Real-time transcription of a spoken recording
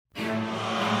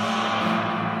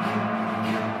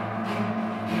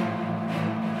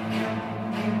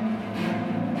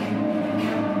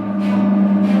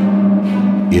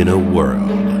In a world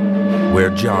where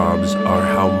jobs are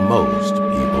how most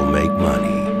people make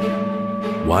money,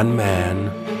 one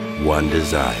man, one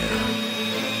desire,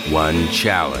 one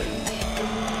challenge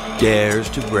dares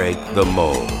to break the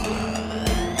mold.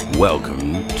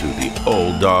 Welcome to the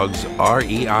Old Dogs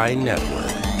REI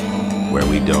Network, where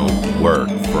we don't work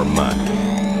for money.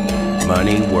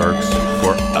 Money works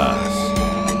for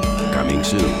us. Coming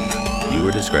soon.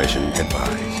 Viewer discretion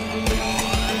advised.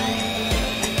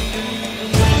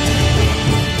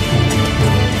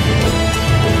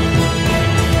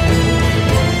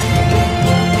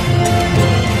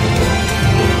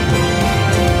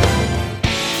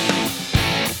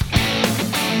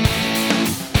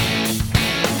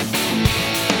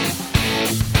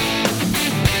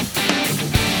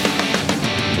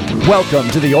 Welcome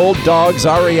to the Old Dogs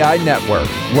REI Network,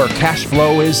 where cash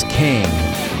flow is king.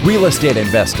 Real estate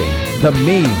investing, the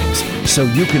means, so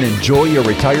you can enjoy your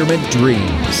retirement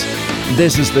dreams.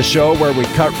 This is the show where we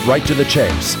cut right to the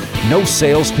chase. No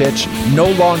sales pitch,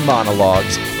 no long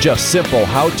monologues, just simple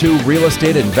how-to real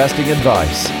estate investing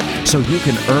advice, so you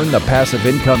can earn the passive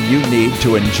income you need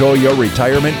to enjoy your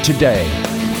retirement today.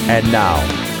 And now,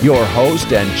 your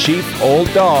host and chief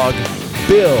old dog,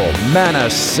 Bill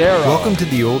Manassero. Welcome to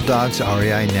the Old Dogs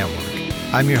REI Network.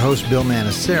 I'm your host, Bill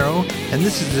Manassero, and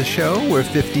this is the show where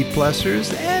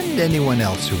 50-plussers and anyone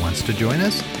else who wants to join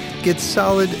us get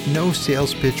solid, no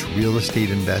sales pitch real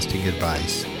estate investing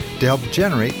advice to help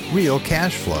generate real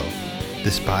cash flow.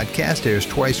 This podcast airs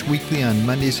twice weekly on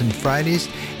Mondays and Fridays,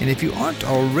 and if you aren't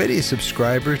already a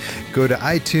subscriber, go to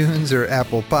iTunes or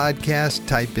Apple Podcasts,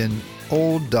 type in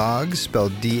Old Dogs,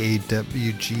 spelled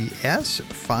D-A-W-G-S,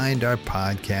 find our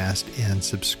podcast and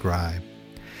subscribe.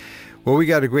 Well, we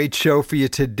got a great show for you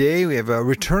today. We have a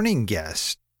returning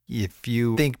guest. If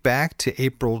you think back to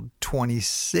April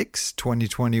 26,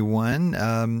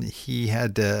 2021, he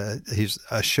had a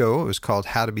show. It was called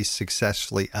How to Be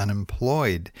Successfully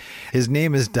Unemployed. His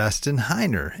name is Dustin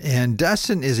Heiner, and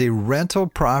Dustin is a rental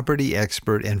property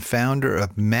expert and founder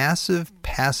of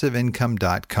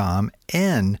MassivePassiveIncome.com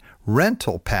and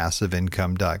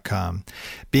RentalPassiveIncome.com.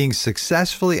 Being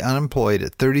successfully unemployed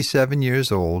at 37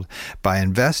 years old by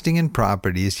investing in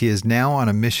properties, he is now on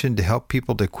a mission to help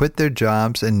people to quit their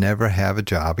jobs and never have a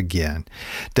job again.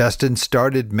 Dustin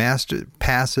started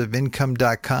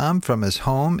MassivePassiveIncome.com from his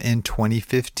home in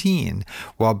 2015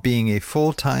 while being a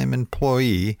full-time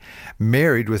employee,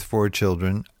 married with 4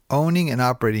 children, owning and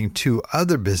operating 2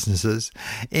 other businesses,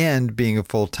 and being a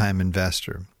full-time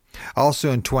investor.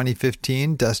 Also in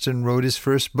 2015, Dustin wrote his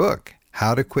first book,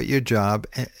 How to Quit Your Job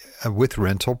with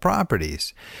Rental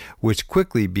Properties, which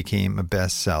quickly became a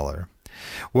bestseller.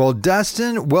 Well,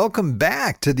 Dustin, welcome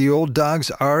back to the Old Dogs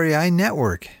REI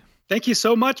Network. Thank you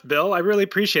so much, Bill. I really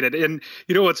appreciate it. And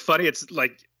you know what's funny? It's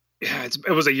like,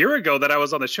 it was a year ago that I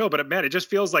was on the show, but man, it just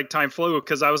feels like time flew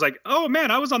because I was like, oh man,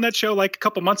 I was on that show like a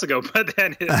couple months ago, but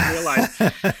then I realized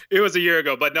it was a year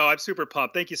ago. But no, I'm super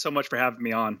pumped. Thank you so much for having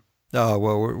me on. Oh,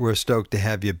 well, we're stoked to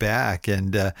have you back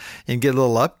and get a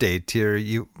little update here.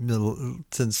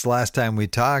 Since last time we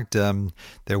talked,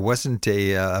 there wasn't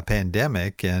a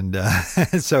pandemic, and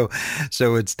so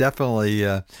it's definitely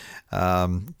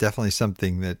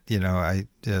something that I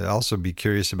also be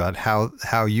curious about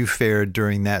how you fared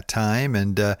during that time,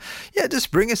 and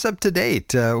just bring us up to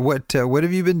date. What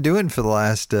have you been doing for the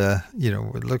last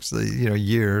it looks like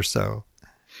year or so?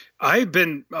 I've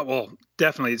been,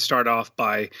 definitely start off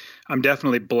by, I'm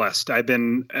definitely blessed. I've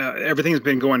been, everything's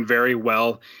been going very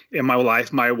well in my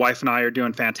life. My wife and I are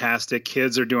doing fantastic.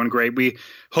 Kids are doing great. We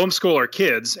homeschool our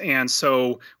kids. And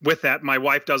so with that, my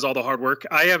wife does all the hard work.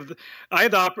 I have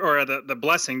the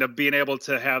blessing of being able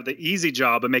to have the easy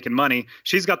job of making money.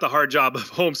 She's got the hard job of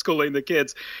homeschooling the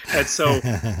kids. And so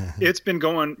it's been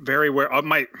going very well.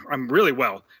 I'm really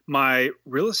well. My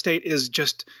real estate is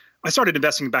just, I started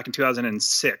investing back in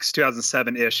 2006,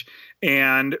 2007-ish,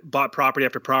 and bought property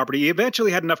after property.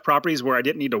 Eventually had enough properties where I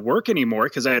didn't need to work anymore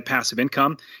because I had passive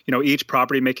income. Each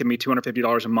property making me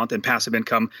 $250 a month in passive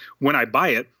income when I buy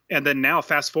it. And then now,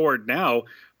 fast forward now,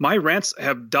 my rents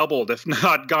have doubled, if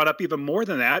not gone up even more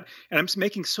than that. And I'm just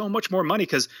making so much more money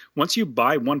because once you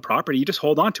buy one property, you just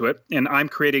hold on to it. And I'm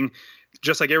creating,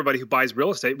 just like everybody who buys real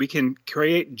estate, we can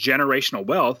create generational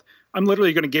wealth. I'm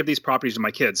literally going to give these properties to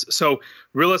my kids. So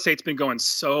real estate's been going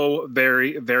so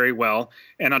very, very well.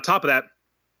 And on top of that,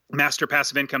 Master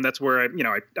Passive Income, that's where I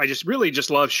just really just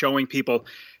love showing people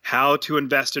how to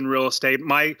invest in real estate.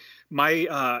 When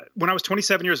I was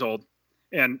 27 years old,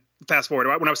 and fast forward.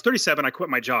 When I was 37, I quit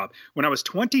my job. When I was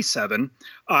 27,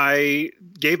 I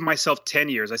gave myself 10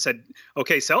 years. I said,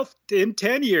 okay, self, in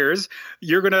 10 years,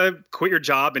 you're going to quit your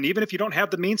job. And even if you don't have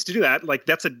the means to do that, like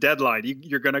that's a deadline.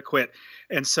 You're going to quit.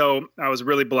 And so I was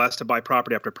really blessed to buy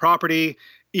property after property,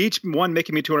 each one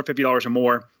making me $250 or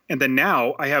more. And then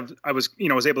now I was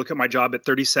able to quit my job at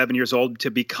 37 years old to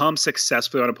become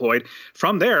successfully unemployed.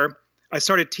 From there, I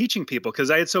started teaching people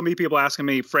because I had so many people asking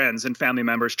me, friends and family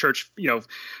members, church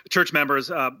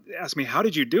members, ask me, how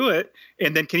did you do it?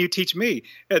 And then can you teach me?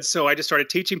 And so I just started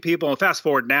teaching people. And fast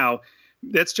forward now,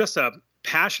 that's just a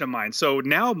passion of mine. So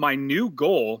now my new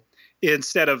goal,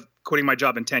 instead of quitting my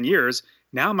job in 10 years,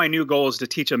 now my new goal is to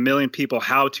teach 1 million people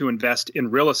how to invest in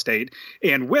real estate.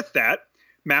 And with that,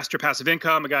 master passive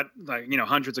income. I got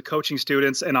hundreds of coaching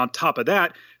students. And on top of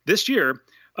that, this year,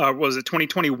 was it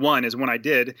 2021 is when I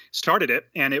started it,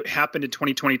 and it happened in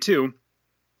 2022.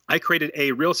 I created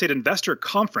a real estate investor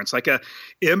conference, like a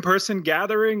in-person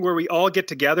gathering where we all get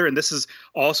together. And this is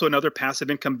also another passive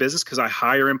income business because I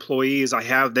hire employees. I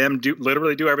have them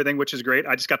literally do everything, which is great.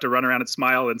 I just got to run around and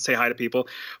smile and say hi to people.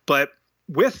 But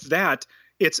with that,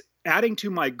 it's adding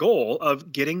to my goal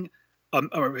of getting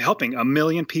or helping 1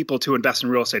 million people to invest in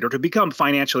real estate or to become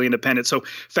financially independent. So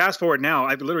fast forward now,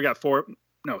 I've literally got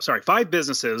 5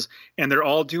 businesses, and they're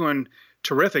all doing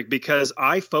terrific because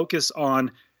I focus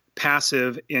on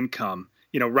passive income.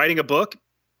 Writing a book,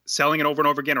 selling it over and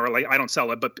over again, or like I don't sell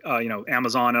it, but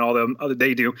Amazon and all the other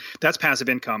they do, that's passive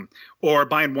income. Or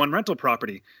buying one rental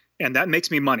property, and that makes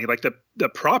me money. Like the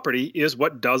property is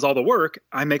what does all the work.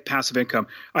 I make passive income.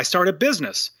 I start a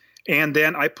business, and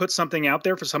then I put something out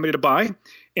there for somebody to buy,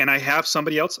 and I have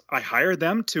somebody else, I hire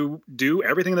them to do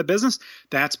everything in the business.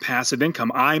 That's passive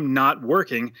income. I'm not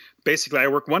working. Basically, I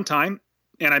work one time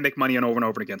and I make money and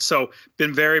over again. So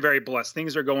been very, very blessed.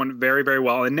 Things are going very, very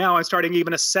well. And now I'm starting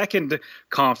even a second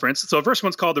conference. So the first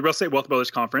one's called the Real Estate Wealth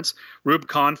Builders Conference,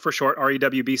 RewBCon for short,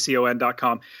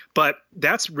 REWBCON.com. But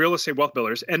that's Real Estate Wealth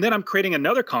Builders. And then I'm creating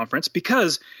another conference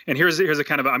because, and here's a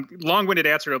kind of a long-winded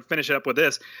answer to finish it up with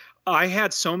this. I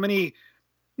had so many,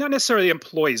 not necessarily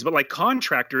employees, but like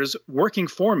contractors working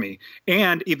for me.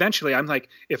 And eventually I'm like,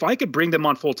 if I could bring them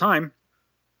on full time,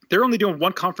 they're only doing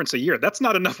one conference a year. That's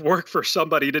not enough work for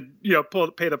somebody to,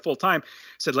 pay them full time. I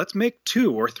said, let's make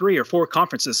 2 or 3 or 4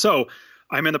 conferences. So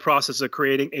I'm in the process of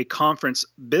creating a conference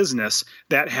business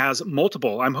that has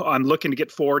multiple. I'm looking to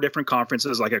get 4 different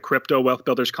conferences, like a crypto wealth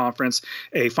builders conference,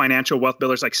 a financial wealth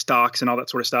builders like stocks and all that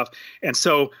sort of stuff. And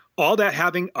so all that,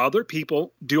 having other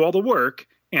people do all the work,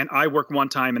 and I work one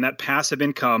time, and that passive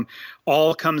income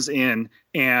all comes in,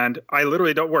 and I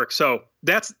literally don't work. So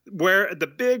that's where the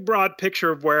big, broad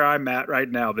picture of where I'm at right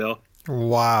now, Bill.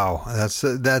 Wow,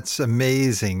 that's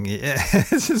amazing.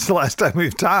 Since the last time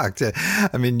we've talked,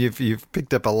 I mean, you've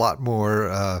picked up a lot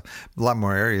more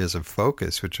areas of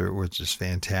focus, which is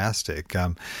fantastic.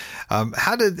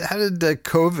 How did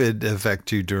COVID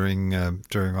affect you during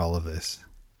all of this?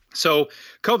 So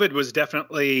COVID was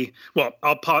definitely, well,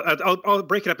 I'll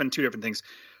break it up into 2 different things.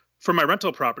 For my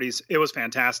rental properties, it was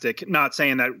fantastic. Not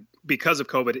saying that because of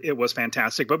COVID, it was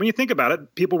fantastic. But when you think about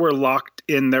it, people were locked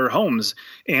in their homes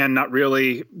and not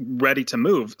really ready to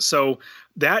move. So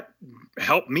that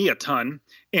helped me a ton.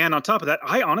 And on top of that,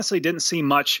 I honestly didn't see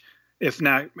much. If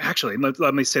not, actually,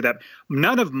 let me say that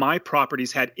none of my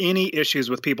properties had any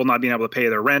issues with people not being able to pay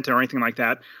their rent or anything like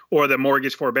that, or the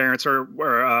mortgage forbearance or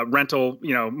rental,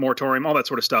 moratorium, all that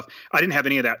sort of stuff. I didn't have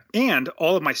any of that. And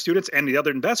all of my students and the other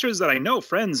investors that I know,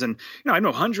 friends, and I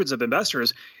know hundreds of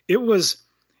investors, it was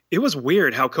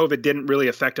weird how COVID didn't really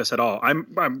affect us at all.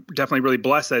 I'm definitely really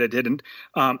blessed that it didn't.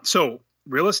 So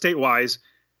real estate wise,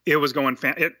 it was going,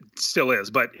 it still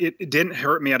is, but it didn't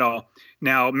hurt me at all.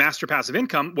 Now, Master Passive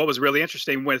Income, what was really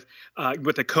interesting with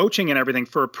the coaching and everything,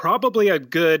 for probably a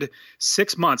good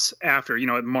 6 months after,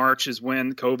 March is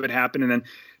when COVID happened. And then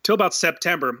till about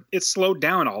September, it slowed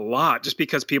down a lot just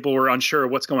because people were unsure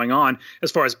of what's going on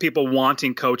as far as people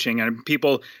wanting coaching and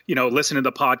people, listening to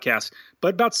the podcast.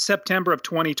 But about September of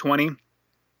 2020,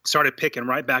 started picking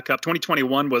right back up.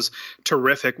 2021 was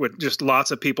terrific with just lots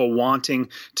of people wanting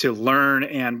to learn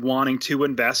and wanting to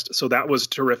invest. So that was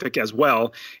terrific as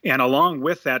well. And along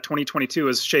with that, 2022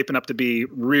 is shaping up to be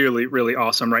really, really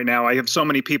awesome right now. I have so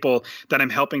many people that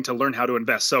I'm helping to learn how to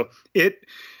invest. So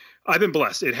I've been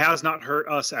blessed. It has not hurt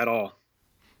us at all.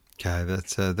 Okay,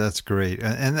 that's great.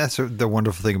 And that's the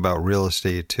wonderful thing about real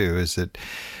estate too, is that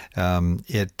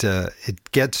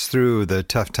it gets through the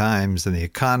tough times in the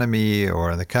economy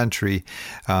or in the country.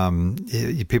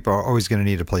 People are always going to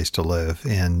need a place to live,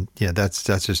 and that's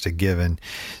just a given.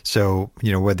 So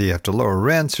whether you have to lower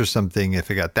rents or something,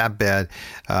 if it got that bad,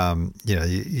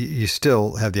 you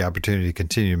still have the opportunity to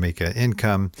continue to make an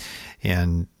income,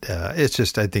 and I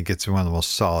think it's one of the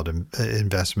most solid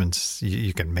investments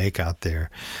you can make out there.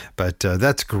 But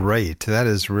that's great. That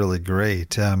is really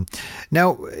great.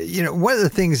 Now, one of the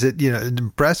things that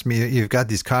impressed me, you've got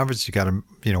these conferences. You got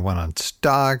one on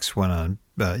stocks, one on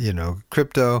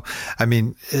crypto. I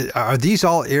mean, are these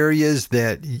all areas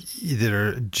that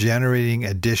are generating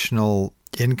additional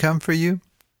income for you?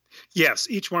 Yes,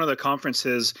 each one of the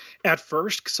conferences at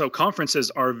first. So conferences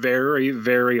are very,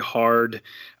 very hard.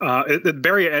 The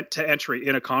barrier to entry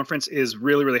in a conference is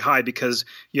really, really high because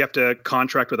you have to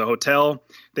contract with a hotel.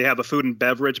 They have a food and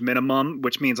beverage minimum,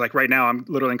 which means like right now I'm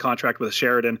literally in contract with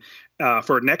Sheridan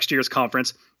for next year's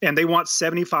conference, and they want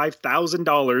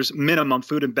 $75,000 minimum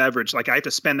food and beverage. Like I have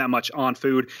to spend that much on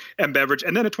food and beverage,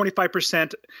 and then a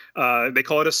 25%, they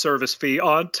call it a service fee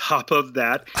on top of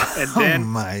that. And then, oh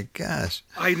my gosh.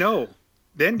 I know.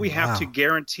 Then we have to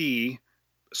guarantee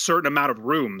a certain amount of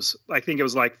rooms. I think it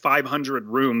was like 500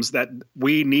 rooms that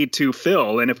we need to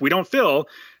fill. And if we don't fill,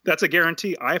 that's a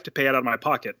guarantee. I have to pay it out of my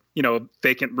pocket.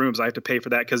 Vacant rooms, I have to pay for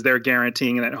that because they're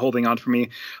guaranteeing and holding on for me.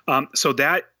 So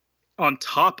that on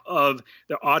top of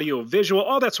the audio visual,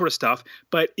 all that sort of stuff.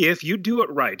 But if you do it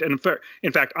right, and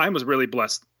in fact, I was really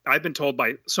blessed. I've been told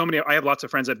by I have lots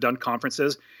of friends that have done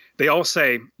conferences. They all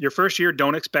say your first year,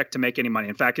 don't expect to make any money.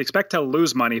 In fact, expect to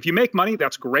lose money. If you make money,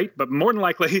 that's great. But more than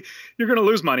likely, you're going to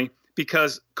lose money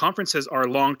because conferences are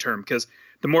long-term, because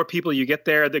the more people you get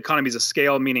there, the economies of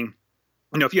scale, meaning,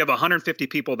 if you have 150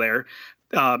 people there,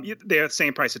 they have the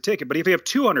same price a ticket. But if you have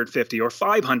 250 or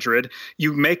 500,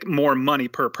 you make more money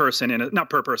per person, and not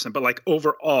per person, but like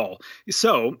overall.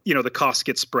 So, the costs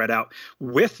get spread out.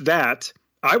 With that,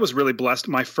 I was really blessed.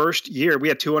 My first year, we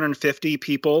had 250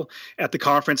 people at the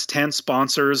conference, 10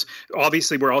 sponsors.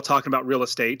 Obviously, we're all talking about real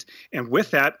estate. And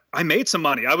with that, I made some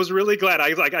money. I was really glad.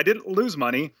 I didn't lose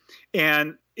money.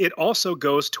 And it also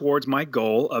goes towards my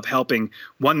goal of helping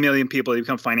 1 million people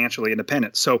become financially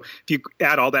independent. So if you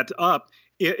add all that up,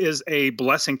 it is a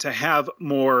blessing to have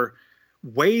more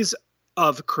ways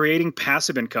of creating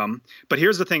passive income. But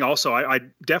here's the thing also, I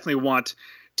definitely want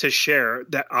to share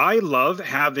that I love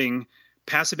having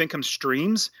passive income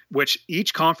streams, which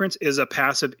each conference is a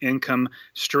passive income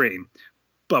stream.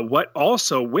 But what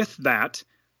also with that,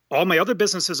 all my other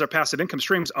businesses are passive income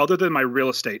streams other than my real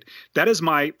estate. That is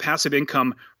my passive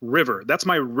income river. That's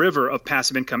my river of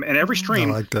passive income. And every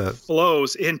stream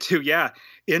flows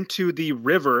into the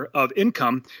river of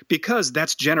income, because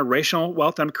that's generational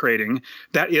wealth I'm creating.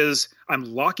 That is, I'm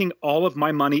locking all of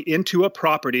my money into a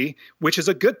property, which is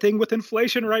a good thing with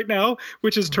inflation right now,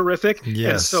 which is terrific.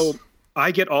 Yes. And so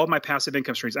I get all of my passive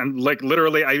income streams. And like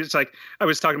literally, I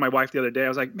was talking to my wife the other day. I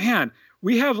was like, man,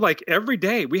 we have like every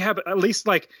day, we have at least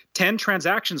like 10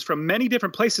 transactions from many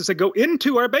different places that go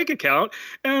into our bank account.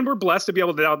 And we're blessed to be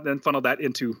able to then funnel that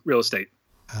into real estate.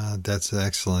 That's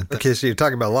excellent. Okay, so you're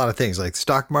talking about a lot of things like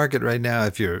stock market right now.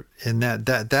 If you're in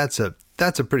that's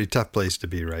a pretty tough place to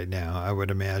be right now, I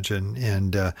would imagine.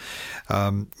 And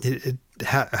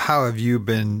how have you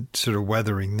been sort of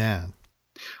weathering that?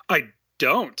 I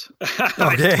don't.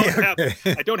 Okay.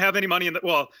 I don't have any money in the,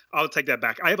 well, I'll take that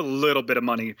back. I have a little bit of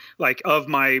money, like of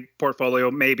my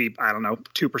portfolio, maybe, I don't know,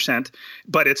 2%,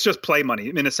 but it's just play money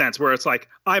in a sense where it's like,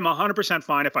 I'm 100%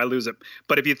 fine if I lose it.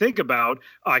 But if you think about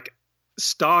like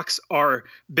stocks are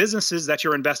businesses that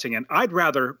you're investing in, I'd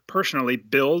rather personally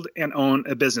build and own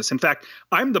a business. In fact,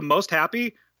 I'm the most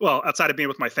happy, well, outside of being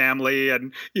with my family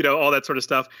and, all that sort of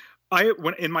stuff.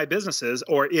 When in my businesses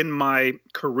or in my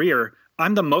career,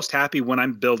 I'm the most happy when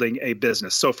I'm building a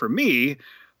business. So for me,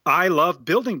 I love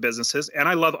building businesses and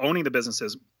I love owning the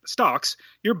businesses. Stocks,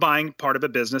 you're buying part of a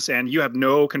business and you have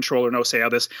no control or no say of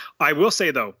this. I will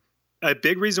say though, a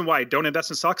big reason why I don't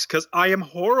invest in stocks, because I am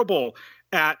horrible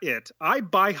at it. I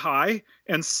buy high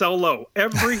and sell low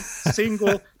every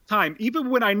single time, even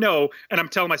when I know, and I'm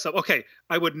telling myself, okay,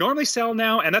 I would normally sell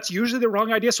now, and that's usually the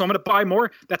wrong idea, so I'm going to buy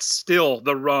more. That's still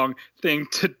the wrong thing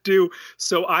to do.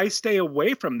 So I stay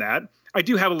away from that. I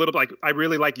do have a little, I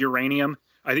really like uranium.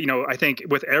 I think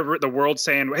with the world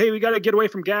saying, hey, we got to get away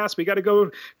from gas, we got to go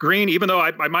green, even though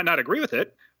I might not agree with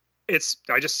it.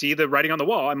 I just see the writing on the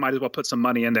wall. I might as well put some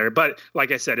money in there. But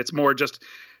like I said, it's more just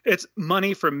it's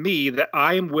money for me that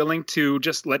I am willing to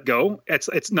just let go.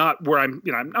 It's not where I'm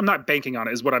not banking on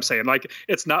it, is what I'm saying. Like,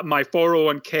 it's not my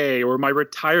 401k or my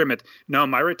retirement. No,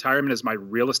 my retirement is my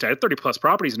real estate. I have 30 plus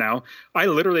properties now. I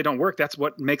literally don't work. That's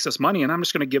what makes us money. And I'm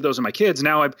just going to give those to my kids.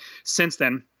 Now I've since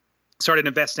then started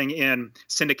investing in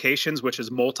syndications, which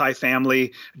is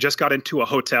multifamily, just got into a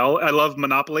hotel. I love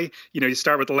Monopoly. You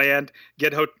start with land,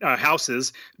 get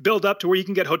houses, build up to where you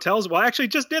can get hotels. Well, I actually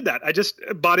just did that. I just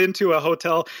bought into a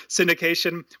hotel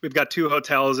syndication. We've got 2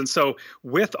 hotels. And so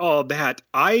with all that,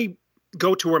 I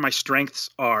go to where my strengths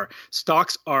are.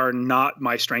 Stocks are not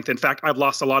my strength. In fact, I've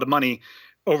lost a lot of money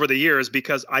over the years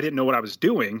because I didn't know what I was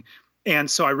doing.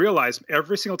 And so I realized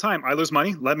every single time I lose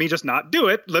money, let me just not do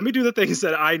it. Let me do the things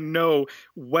that I know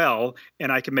well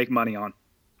and I can make money on.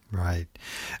 Right.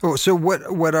 Oh, so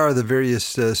what are the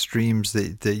various streams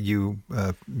that you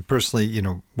personally,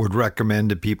 would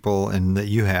recommend to people and that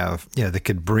you have, that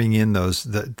could bring in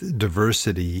the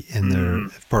diversity in their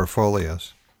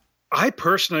portfolios? I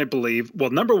personally believe,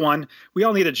 well, number one, we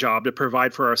all need a job to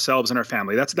provide for ourselves and our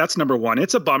family. That's number one.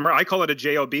 It's a bummer. I call it a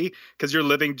JOB because you're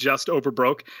living just over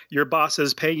broke. Your boss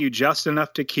is paying you just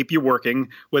enough to keep you working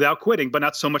without quitting, but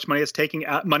not so much money as taking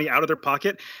money out of their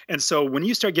pocket. And so when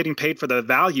you start getting paid for the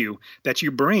value that you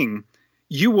bring,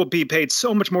 you will be paid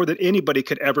so much more than anybody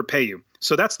could ever pay you.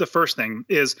 So that's the first thing,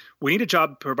 is we need a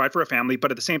job to provide for a family,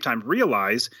 but at the same time,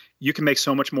 realize you can make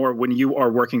so much more when you are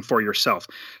working for yourself.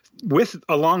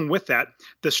 Along with that,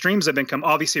 the streams of income,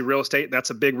 obviously real estate, that's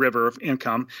a big river of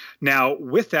income. Now,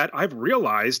 with that, I've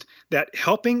realized that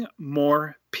helping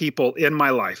more people in my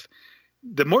life,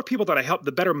 the more people that I help,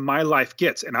 the better my life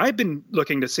gets. And I've been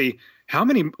looking to see how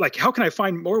can I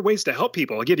find more ways to help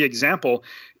people? I'll give you an example,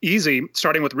 easy,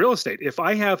 starting with real estate. If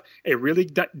I have a really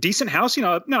decent house,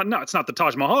 no, it's not the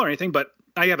Taj Mahal or anything, but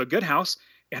I have a good house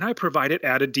and I provide it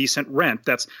at a decent rent.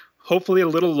 That's hopefully a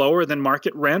little lower than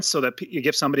market rent so that you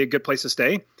give somebody a good place to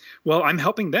stay. Well, I'm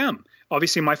helping them.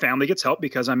 Obviously, my family gets help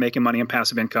because I'm making money in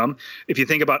passive income. If you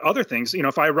think about other things,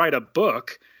 if I write a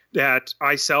book that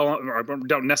I sell, or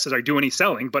don't necessarily do any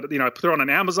selling, but I put it on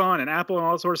Amazon and Apple and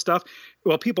all that sort of stuff.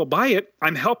 Well, people buy it.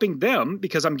 I'm helping them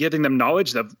because I'm giving them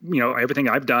knowledge of everything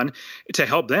I've done to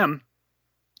help them.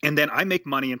 And then I make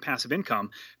money in passive income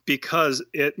because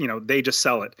they just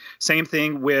sell it. Same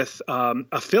thing with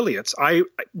affiliates. I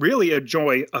really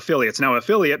enjoy affiliates. Now,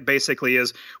 affiliate basically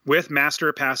is with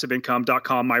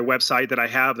masterpassiveincome.com, my website that I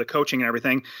have, the coaching and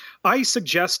everything. I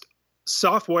suggest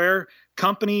software,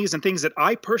 companies, and things that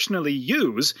I personally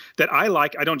use that I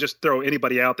like. I don't just throw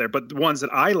anybody out there, but the ones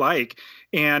that I like.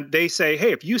 And they say,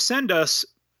 hey, if you send us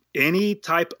any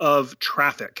type of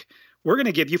traffic, we're going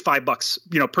to give you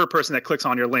 $5, per person that clicks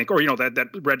on your link, or, that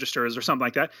registers or something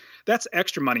like that. That's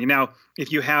extra money. Now,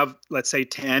 if you have, let's say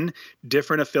 10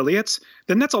 different affiliates,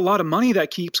 then that's a lot of money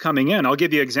that keeps coming in. I'll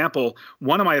give you an example.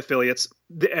 One of my affiliates,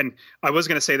 and I was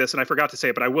going to say this and I forgot to say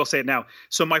it, but I will say it now.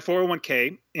 So my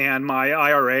 401k and my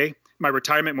IRA, my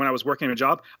retirement when I was working a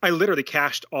job, I literally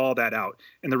cashed all that out.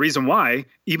 And the reason why,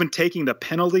 even taking the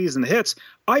penalties and the hits,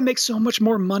 I make so much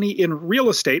more money in real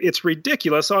estate. It's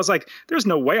ridiculous. So I was like, there's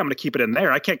no way I'm going to keep it in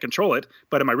there. I can't control it,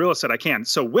 but in my real estate, I can.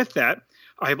 So with that,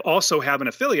 I also have an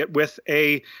affiliate with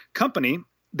a company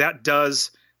that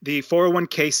does the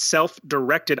 401k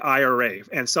self-directed IRA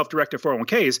and self-directed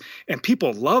 401ks. And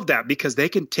people love that because they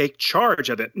can take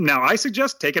charge of it. Now, I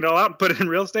suggest take it all out and put it in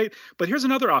real estate, but here's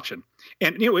another option.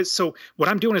 And so what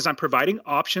I'm doing is I'm providing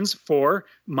options for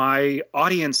my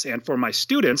audience and for my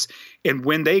students. And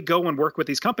when they go and work with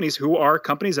these companies, who are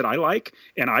companies that I like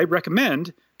and I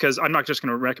recommend, because I'm not just going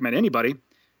to recommend anybody,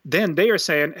 then they are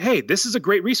saying, hey, this is a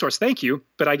great resource. Thank you.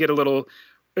 But I get a little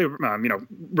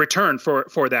return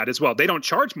for that as well. They don't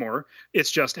charge more. It's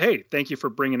just, hey, thank you for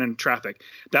bringing in traffic.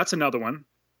 That's another one.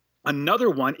 Another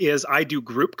one is I do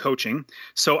group coaching.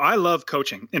 So I love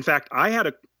coaching. In fact, I had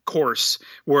a course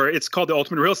where it's called the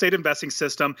Ultimate Real Estate Investing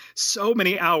System. So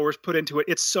many hours put into it.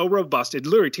 It's so robust. It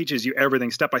literally teaches you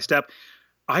everything step by step.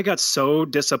 I got so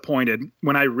disappointed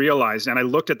when I realized, and I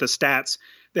looked at the stats,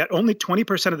 that only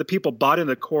 20% of the people bought in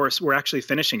the course were actually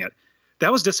finishing it.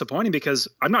 That was disappointing because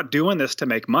I'm not doing this to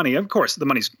make money. Of course, the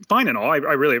money's fine and all. I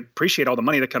really appreciate all the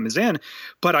money that comes in,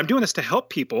 but I'm doing this to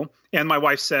help people. And my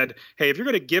wife said, hey, if you're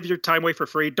going to give your time away for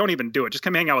free, don't even do it. Just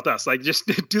come hang out with us. Like, just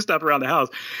do stuff around the house.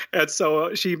 And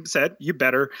so she said, you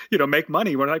better, make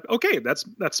money. We're like, okay, that's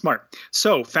smart.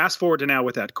 So fast forward to now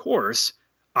with that course,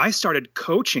 I started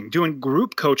coaching, doing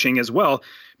group coaching as well.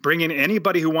 Bring in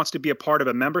anybody who wants to be a part of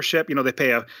a membership. They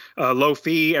pay a low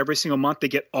fee every single month. They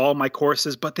get all my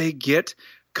courses, but they get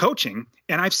coaching.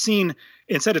 And I've seen,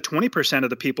 instead of 20% of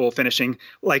the people finishing,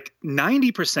 like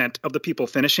 90% of the people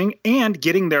finishing and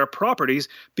getting their properties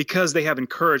because they have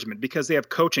encouragement, because they have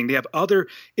coaching, they have other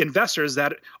investors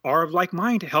that are of like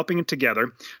mind helping them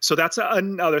together. So that's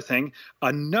another thing.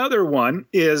 Another one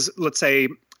is, let's say,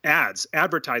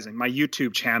 advertising, my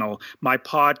YouTube channel, my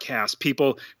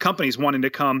podcast, companies wanting to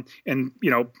come and,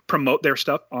 promote their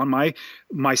stuff on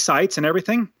my sites and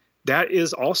everything. That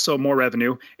is also more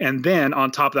revenue. And then on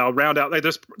top of that, I'll round out, like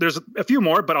there's a few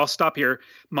more, but I'll stop here.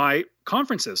 My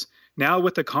conferences. Now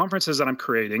with the conferences that I'm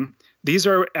creating, these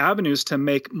are avenues to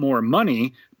make more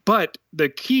money, but the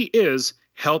key is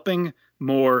helping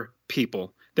more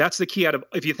people. That's the key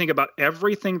if you think about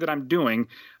everything that I'm doing,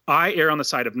 I err on the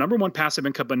side of number one, passive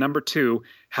income, but number two,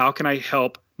 how can I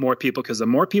help more people? Because the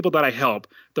more people that I help,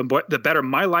 the better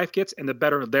my life gets and the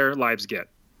better their lives get.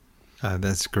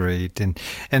 That's great. And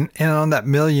on that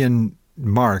million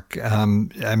mark,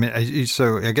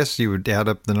 so I guess you would add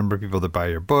up the number of people that buy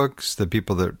your books, the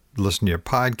people that listen to your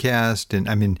podcast, and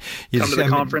come to the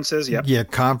conferences. Yep. Yeah,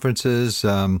 conferences.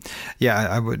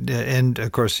 I would, and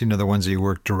of course, the ones that you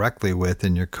work directly with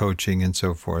in your coaching and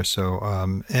so forth.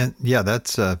 So,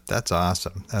 that's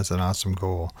awesome. That's an awesome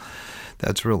goal.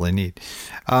 That's really neat.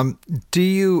 Do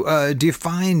you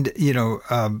find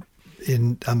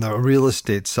on the real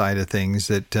estate side of things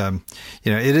that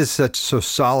it is so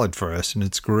solid for us and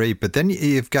it's great, but then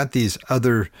you've got these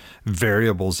other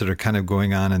variables that are kind of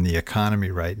going on in the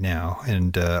economy right now,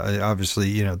 and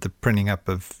obviously the printing up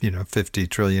of $50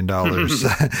 trillion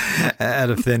out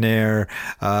of thin air,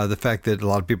 the fact that a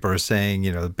lot of people are saying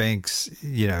the banks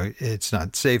it's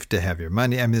not safe to have your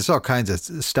money. There's all kinds of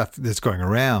stuff that's going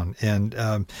around, and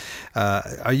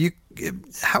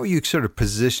how are you sort of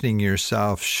positioning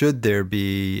yourself should there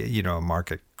be, a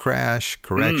market crash,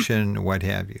 correction, what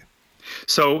have you?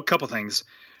 So a couple things.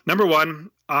 Number one,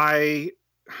 I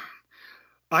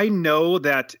know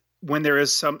that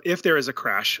if there is a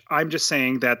crash, I'm just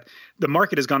saying that the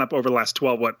market has gone up over the last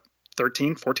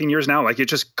 13, 14 years now. Like it's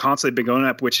just constantly been going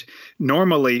up, which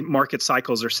normally market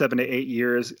cycles are 7 to 8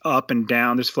 years up and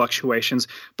down. There's fluctuations,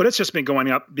 but it's just been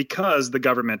going up because the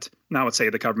government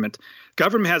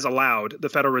has allowed the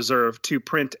Federal Reserve to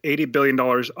print $80 billion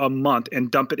a month and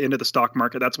dump it into the stock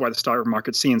market. That's why the stock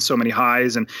market's seeing so many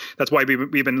highs. And that's why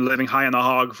we've been living high on the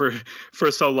hog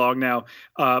for so long now.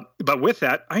 But with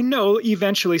that, I know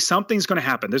eventually something's going to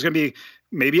happen. There's going to be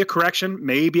maybe a correction,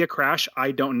 maybe a crash.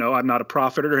 I don't know. I'm not a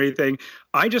prophet or anything.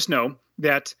 I just know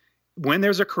that when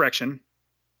there's a correction,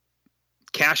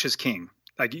 cash is king.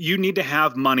 Like you need to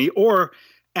have money or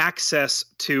access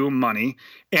to money.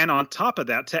 And on top of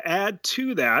that, to add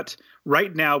to that,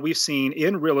 right now we've seen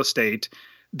in real estate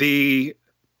the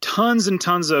tons and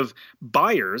tons of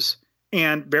buyers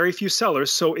and very few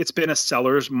sellers. So it's been a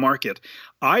seller's market.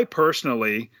 I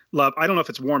personally love, I don't know if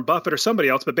it's Warren Buffett or somebody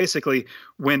else, but basically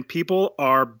when people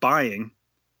are buying,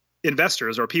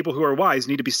 investors or people who are wise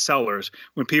need to be sellers.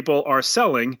 When people are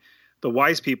selling, the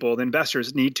wise people, the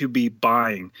investors need to be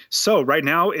buying. So right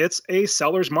now it's a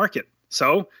seller's market.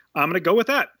 So I'm going to go with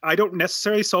that. I don't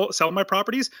necessarily sell my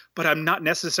properties, but I'm not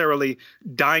necessarily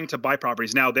dying to buy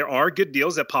properties. Now, there are good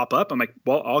deals that pop up. I'm like,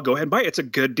 well, I'll go ahead and buy it. It's a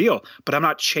good deal, but I'm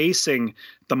not chasing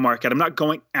the market. I'm not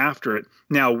going after it.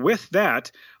 Now, with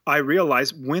that, I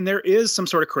realize when there is some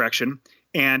sort of correction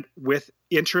and with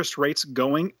interest rates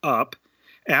going up,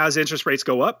 as interest rates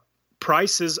go up,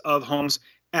 prices of homes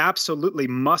absolutely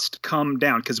must come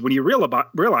down. Because when you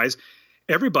realize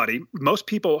most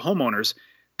people, homeowners,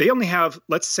 they only have,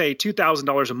 let's say,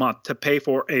 $2,000 a month to pay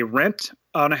for a rent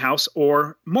on a house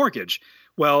or mortgage.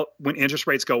 Well, when interest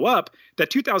rates go up, that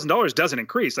 $2,000 doesn't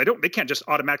increase. They can't just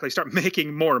automatically start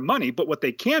making more money. But what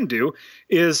they can do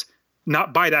is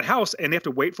not buy that house, and they have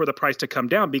to wait for the price to come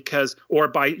down or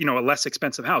buy, a less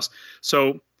expensive house.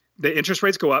 So the interest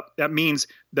rates go up. That means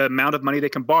the amount of money they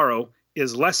can borrow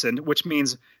is lessened, which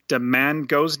means demand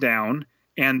goes down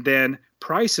and then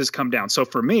prices come down. So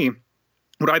for me,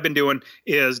 what I've been doing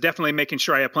is definitely making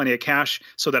sure I have plenty of cash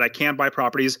so that I can buy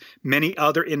properties. Many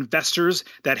other investors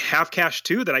that have cash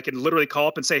too, that I can literally call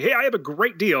up and say, hey, I have a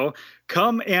great deal.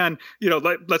 Come and,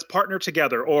 let's partner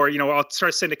together, or, I'll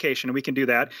start a syndication and we can do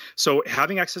that. So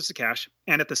having access to cash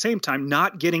and at the same time,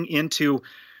 not getting into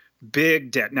big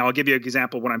debt. Now I'll give you an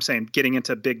example of what I'm saying, getting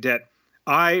into big debt.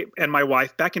 I and my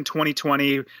wife, back in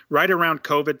 2020, right around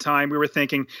COVID time, we were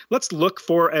thinking, let's look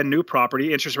for a new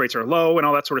property. Interest rates are low and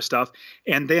all that sort of stuff.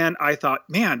 And then I thought,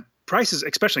 man, prices,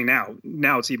 especially now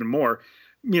it's even more,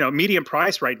 median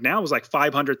price right now is like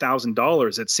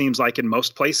 $500,000. It seems like in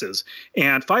most places,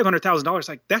 and $500,000,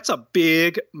 like that's a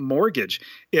big mortgage.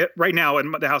 Right now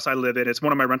in the house I live in, it's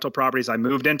one of my rental properties I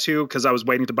moved into because I was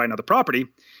waiting to buy another property.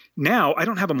 Now I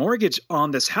don't have a mortgage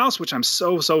on this house, which I'm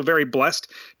so very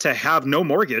blessed to have no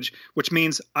mortgage, which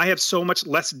means I have so much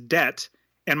less debt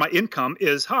and my income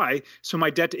is high. So my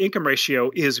debt to income ratio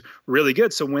is really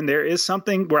good. So when there is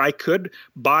something where I could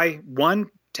buy 1,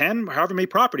 10, however many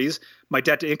properties, my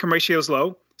debt to income ratio is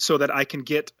low so that I can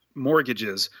get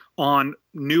mortgages on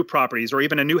new properties or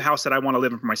even a new house that I want to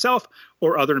live in for myself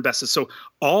or other investors. So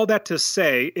all that to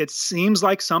say, it seems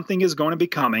like something is going to be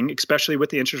coming, especially with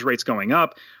the interest rates going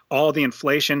up, all the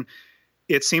inflation.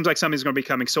 It seems like something's going to be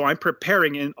coming. So I'm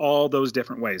preparing in all those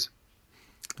different ways.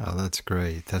 Oh, that's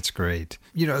great. That's great.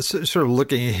 Sort of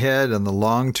looking ahead on the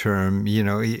long term,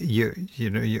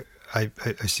 I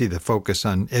see the focus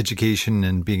on education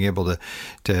and being able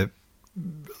to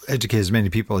educate as many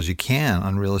people as you can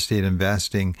on real estate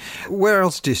investing. Where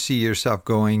else do you see yourself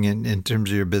going in terms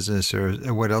of your business, or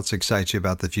what else excites you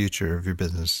about the future of your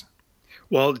business?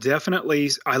 Well, definitely.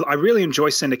 I really enjoy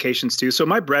syndications too. So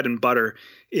my bread and butter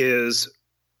is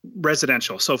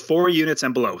residential, so 4 units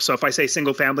and below. So if I say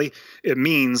single family, it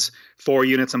means 4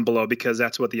 units and below because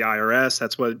that's what the IRS,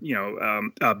 that's what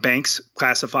banks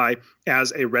classify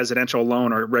as a residential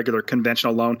loan or regular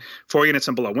conventional loan. 4 units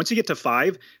and below. Once you get to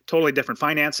 5, totally different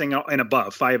financing and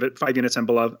above. 5 units and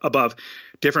above,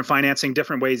 different financing,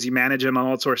 different ways you manage them, all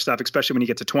that sort of stuff. Especially when you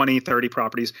get to 20, 30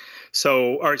 properties.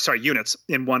 Units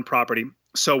in one property.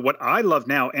 So what I love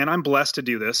now, and I'm blessed to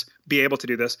do this, be able to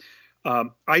do this.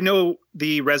 I know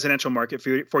the residential market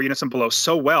for 4 units and below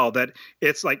so well that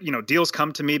it's like, deals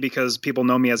come to me because people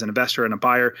know me as an investor and a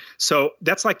buyer. So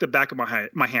that's like the back of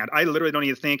my hand. I literally don't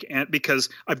need to think, and because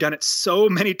I've done it so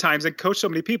many times and coached so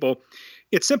many people,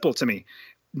 it's simple to me.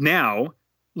 Now,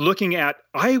 looking at,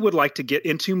 I would like to get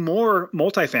into more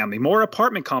multifamily, more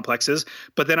apartment complexes,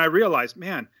 but then I realized,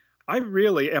 man, I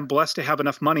really am blessed to have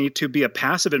enough money to be a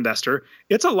passive investor.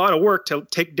 It's a lot of work to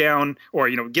take down or,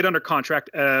 get under contract,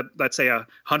 let's say a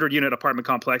 100-unit apartment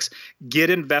complex, get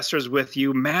investors with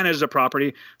you, manage the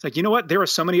property. It's like, you know what? There are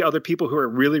so many other people who are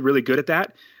really, really good at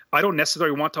that. I don't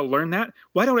necessarily want to learn that.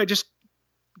 Why don't I just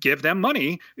give them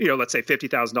money, let's say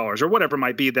 $50,000 or whatever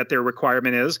might be that their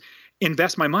requirement is,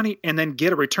 invest my money and then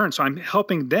get a return. So I'm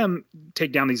helping them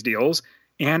take down these deals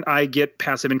and I get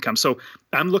passive income. So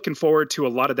I'm looking forward to a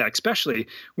lot of that, especially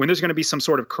when there's going to be some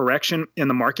sort of correction in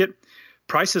the market.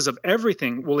 Prices of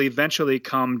everything will eventually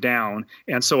come down.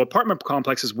 And so apartment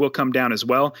complexes will come down as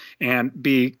well and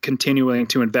be continuing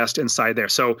to invest inside there.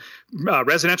 So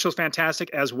residential is fantastic,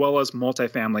 as well as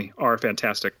multifamily are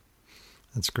fantastic.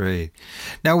 That's great.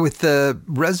 Now, with the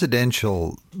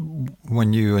residential,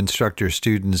 when you instruct your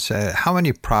students, how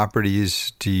many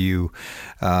properties do you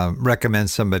recommend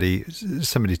somebody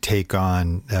take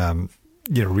on,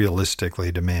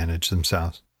 realistically to manage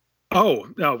themselves? Oh,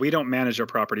 no, we don't manage our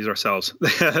properties ourselves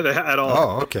at all.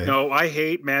 Oh, okay. No, I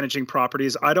hate managing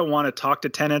properties. I don't want to talk to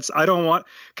tenants.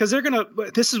 Because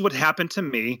this is what happened to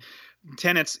me.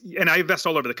 Tenants, and I invest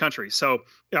all over the country. So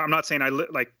I'm not saying I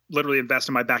literally invest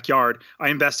in my backyard. I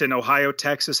invest in Ohio,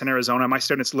 Texas, and Arizona. My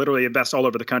students literally invest all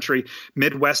over the country.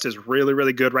 Midwest is really,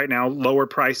 really good right now. Lower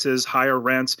prices, higher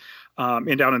rents.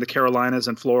 And down in the Carolinas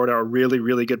and Florida are really,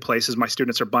 really good places. My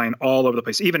students are buying all over the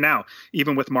place, even now,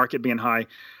 even with market being high.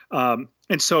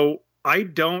 And so I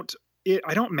don't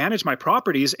manage my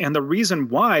properties. And the reason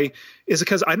why is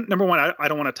because number one, I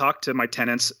don't want to talk to my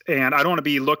tenants, and I don't want to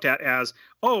be looked at as,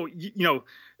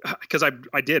 because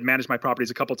I did manage my properties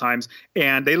a couple times,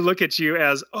 and they look at you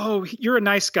as, oh, you're a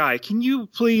nice guy. Can you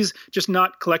please just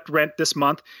not collect rent this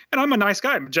month? And I'm a nice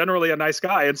guy. I'm generally a nice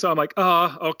guy. And so I'm like,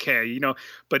 oh, okay.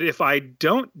 But if I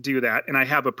don't do that and I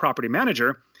have a property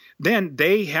manager, then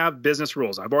they have business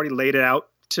rules. I've already laid it out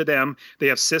to them. They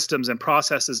have systems and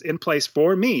processes in place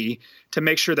for me to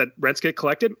make sure that rents get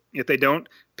collected. If they don't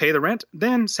pay the rent,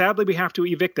 then sadly we have to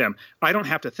evict them. I don't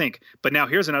have to think. But now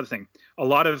here's another thing. A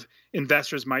lot of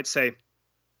investors might say,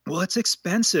 well, it's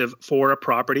expensive for a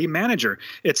property manager.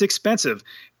 It's expensive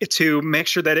to make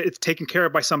sure that it's taken care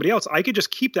of by somebody else. I could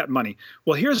just keep that money.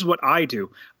 Well, here's what I do.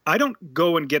 I don't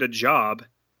go and get a job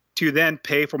to then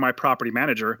pay for my property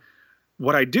manager.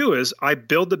 What I do is I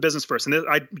build the business first. And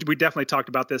we definitely talked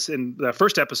about this in the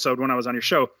first episode when I was on your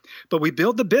show. But we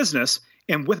build the business.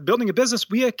 And with building a business,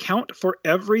 we account for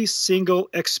every single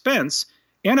expense.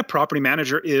 And a property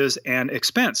manager is an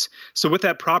expense. So with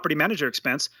that property manager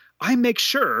expense, I make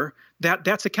sure that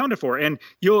that's accounted for. And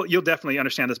you'll definitely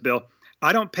understand this, Bill.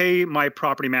 I don't pay my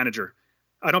property manager.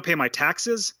 I don't pay my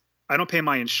taxes. I don't pay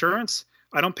my insurance.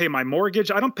 I don't pay my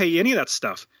mortgage. I don't pay any of that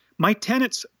stuff. My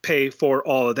tenants pay for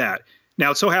all of that.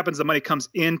 Now, it so happens the money comes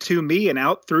into me and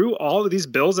out through all of these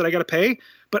bills that I got to pay,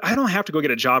 but I don't have to go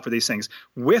get a job for these things.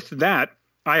 With that,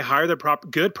 I hire the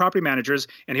good property managers.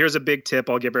 And here's a big tip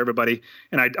I'll give everybody.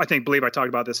 And I believe I talked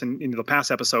about this in the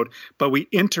past episode, but we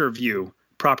interview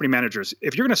property managers.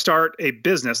 If you're going to start a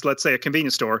business, let's say a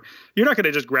convenience store, you're not going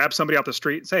to just grab somebody off the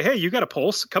street and say, hey, you got a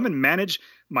pulse, come and manage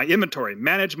my inventory,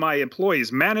 manage my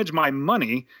employees, manage my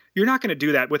money. You're not going to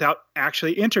do that without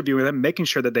actually interviewing them, making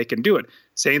sure that they can do it.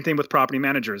 Same thing with property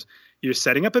managers. You're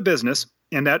setting up a business,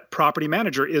 and that property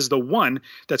manager is the one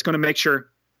that's going to make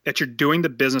sure that you're doing the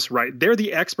business right. They're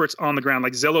the experts on the ground.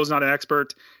 Like Zillow's not an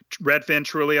expert, Redfin,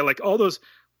 Trulia, like all those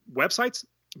websites,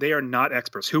 they are not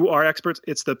experts. Who are experts?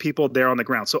 It's the people there on the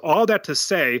ground. So all that to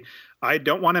say, I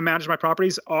don't want to manage my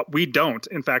properties. We don't.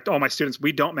 In fact, all my students,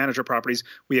 we don't manage our properties.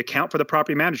 We account for the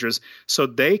property managers so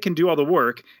they can do all the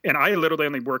work. And I literally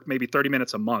only work maybe 30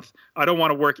 minutes a month. I don't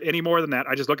want to work any more than that.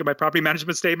 I just look at my property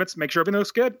management statements, make sure everything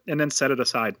looks good, and then set it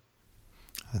aside.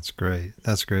 That's great.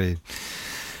 That's great.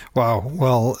 Wow.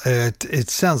 Well, it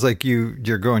sounds like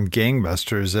you're going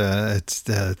gangbusters.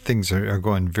 Things are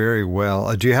going very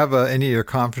well. Do you have any of your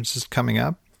conferences coming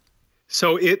up?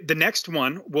 So the next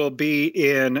one will be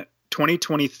in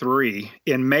 2023,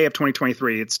 in May of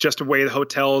 2023. It's just away the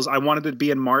hotels. I wanted it to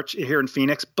be in March here in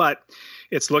Phoenix, but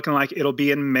it's looking like it'll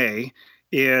be in May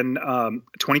in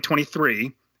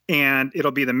 2023. And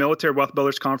it'll be the Military Wealth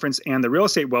Builders Conference and the Real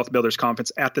Estate Wealth Builders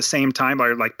Conference at the same time,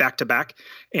 or like back to back.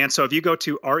 And so if you go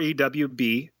to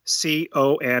rewbcon.com,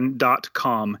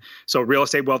 so Real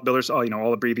Estate Wealth Builders,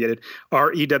 all abbreviated,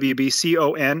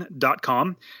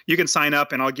 rewbcon.com, you can sign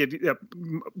up, and I'll give you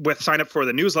sign up for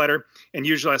the newsletter. And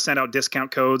usually I send out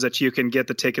discount codes that you can get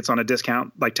the tickets on a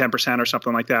discount, like 10% or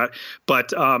something like that.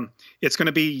 But it's going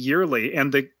to be yearly.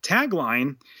 And the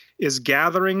tagline is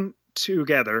gathering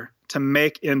together to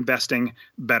make investing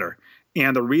better.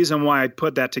 And the reason why I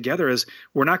put that together is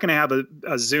we're not going to have a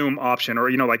Zoom option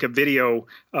or, like a video,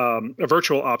 a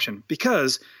virtual option,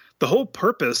 because the whole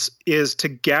purpose is to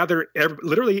gather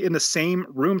literally in the same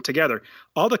room together.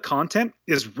 All the content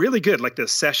is really good, like the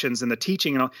sessions and the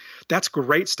teaching and all. That's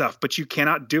great stuff, but you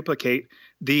cannot duplicate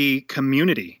the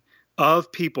community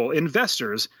of people,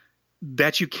 investors,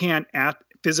 that you can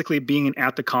physically being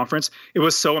at the conference. It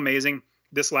was so amazing.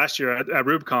 This last year at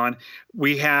RubeCon,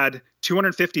 we had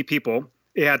 250 people.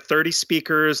 It had 30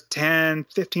 speakers, 10,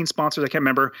 15 sponsors, I can't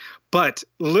remember. But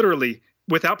literally,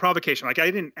 without provocation, like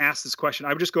I didn't ask this question.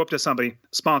 I would just go up to somebody,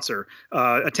 sponsor,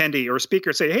 attendee, or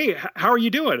speaker, say, hey, how are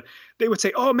you doing? They would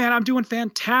say, oh, man, I'm doing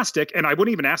fantastic. And I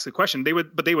wouldn't even ask the question. They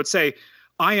would say,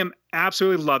 I am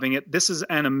absolutely loving it. This is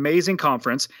an amazing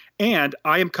conference, and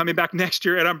I am coming back next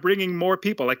year, and I'm bringing more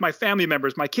people, like my family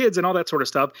members, my kids, and all that sort of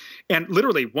stuff. And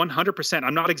literally 100%,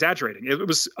 I'm not exaggerating. It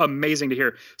was amazing to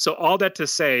hear. So all that to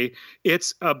say,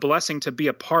 it's a blessing to be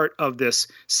a part of this,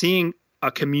 seeing a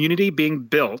community being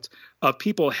built of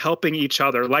people helping each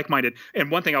other, like-minded. And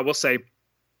one thing I will say,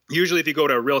 usually if you go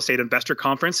to a real estate investor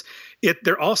conference,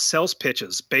 they're all sales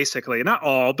pitches, basically. Not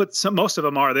all, but most of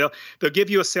them are. They'll give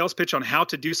you a sales pitch on how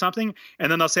to do something, and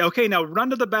then they'll say, okay, now run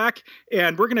to the back,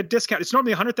 and we're going to discount. It's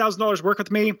normally $100,000 work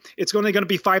with me. It's only going to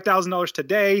be $5,000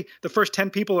 today, the first 10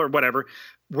 people or whatever.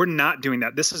 We're not doing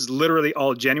that. This is literally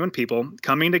all genuine people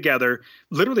coming together,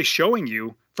 literally showing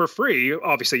you for free.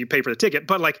 Obviously, you pay for the ticket,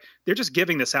 but like they're just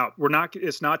giving this out.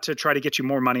 It's not to try to get you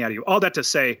more money out of you. All that to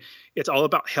say, it's all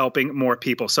about helping more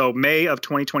people. So May of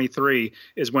 2023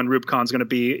 is when RubeCon is going to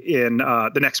be in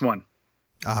the next one.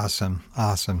 Awesome.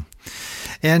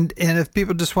 And if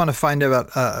people just want to find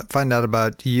out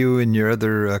about you and your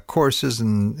other courses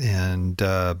and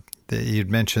you'd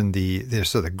mentioned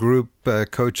the group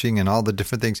coaching and all the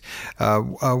different things.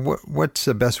 What's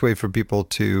the best way for people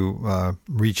to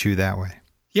reach you that way?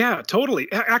 Yeah,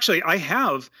 totally. Actually, I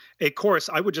have a course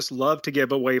I would just love to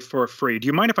give away for free. Do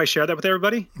you mind if I share that with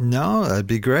everybody? No, that'd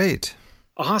be great.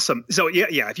 Awesome. So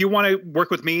yeah. If you want to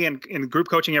work with me and in group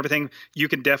coaching, everything, you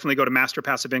can definitely go to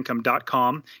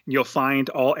masterpassiveincome.com and you'll find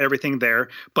everything there.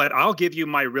 But I'll give you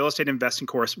my real estate investing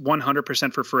course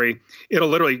 100% for free. It'll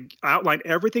literally outline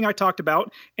everything I talked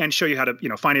about and show you how to,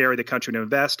 find an area of the country to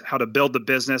invest, how to build the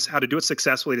business, how to do it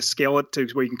successfully, to scale it to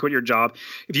where you can quit your job.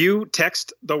 If you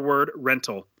text the word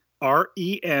rental,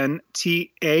 RENTAL,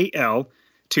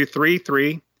 to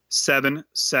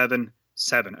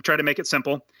 33777. I try to make it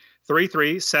simple.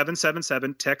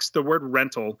 33777, text the word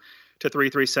rental to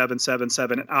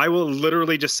 33777. And I will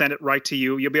literally just send it right to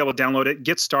you. You'll be able to download it,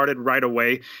 get started right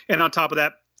away. And on top of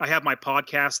that, I have my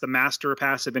podcast, the Master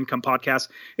Passive Income Podcast.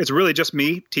 It's really just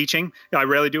me teaching. I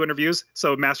rarely do interviews.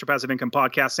 So Master Passive Income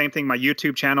Podcast, same thing, my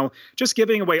YouTube channel, just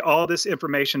giving away all this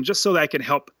information just so that I can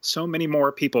help so many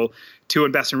more people to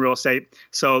invest in real estate.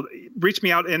 So reach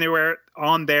me out anywhere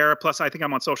on there. Plus, I think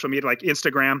I'm on social media like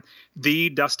Instagram,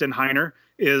 the Dustin Heiner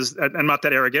is, I'm not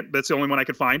that arrogant, but it's the only one I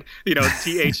could find,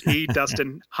 THE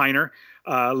Dustin Heiner.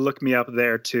 Look me up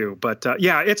there too. But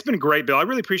yeah, it's been great, Bill. I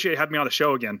really appreciate having me on the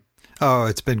show again. Oh,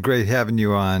 it's been great having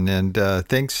you on, and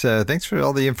thanks for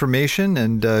all the information,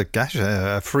 and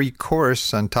a free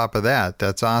course on top of that.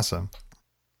 That's awesome.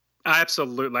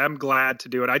 Absolutely. I'm glad to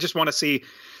do it. I just want to see,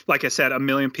 like I said, 1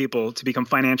 million people to become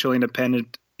financially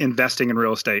independent investing in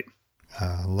real estate.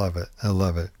 I love it. I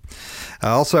love it.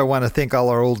 Also, I want to thank all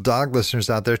our Old Dog listeners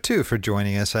out there, too, for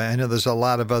joining us. I know there's a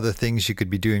lot of other things you could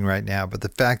be doing right now, but the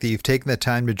fact that you've taken the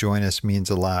time to join us means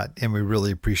a lot, and we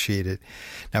really appreciate it.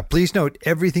 Now, please note,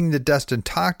 everything that Dustin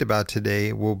talked about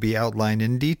today will be outlined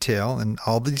in detail, and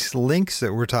all these links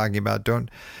that we're talking about, if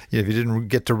you didn't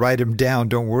get to write them down,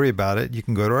 don't worry about it. You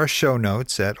can go to our show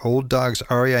notes at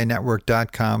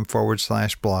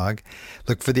olddogsreinetwork.com/blog.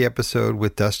 Look for the episode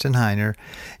with Dustin Heiner,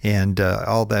 and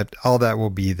all that will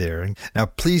be there. Now,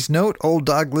 please note, Old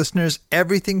Dog listeners,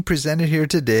 everything presented here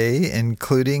today,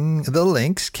 including the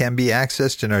links, can be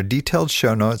accessed in our detailed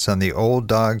show notes on the Old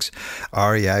Dogs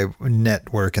REI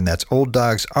Network, and that's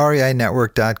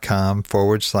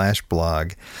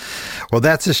olddogsreinetwork.com/blog. Well,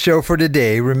 that's the show for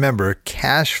today. Remember,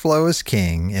 cash flow is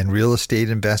king and real estate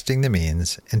investing the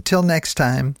means. Until next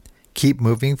time, keep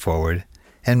moving forward,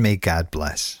 and may God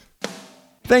bless.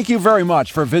 Thank you very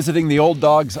much for visiting the Old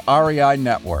Dogs REI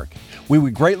Network. We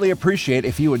would greatly appreciate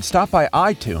if you would stop by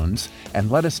iTunes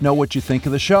and let us know what you think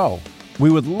of the show. We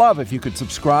would love if you could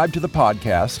subscribe to the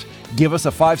podcast, give us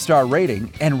a 5-star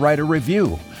rating, and write a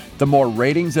review. The more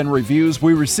ratings and reviews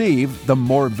we receive, the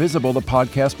more visible the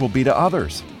podcast will be to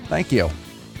others. Thank you.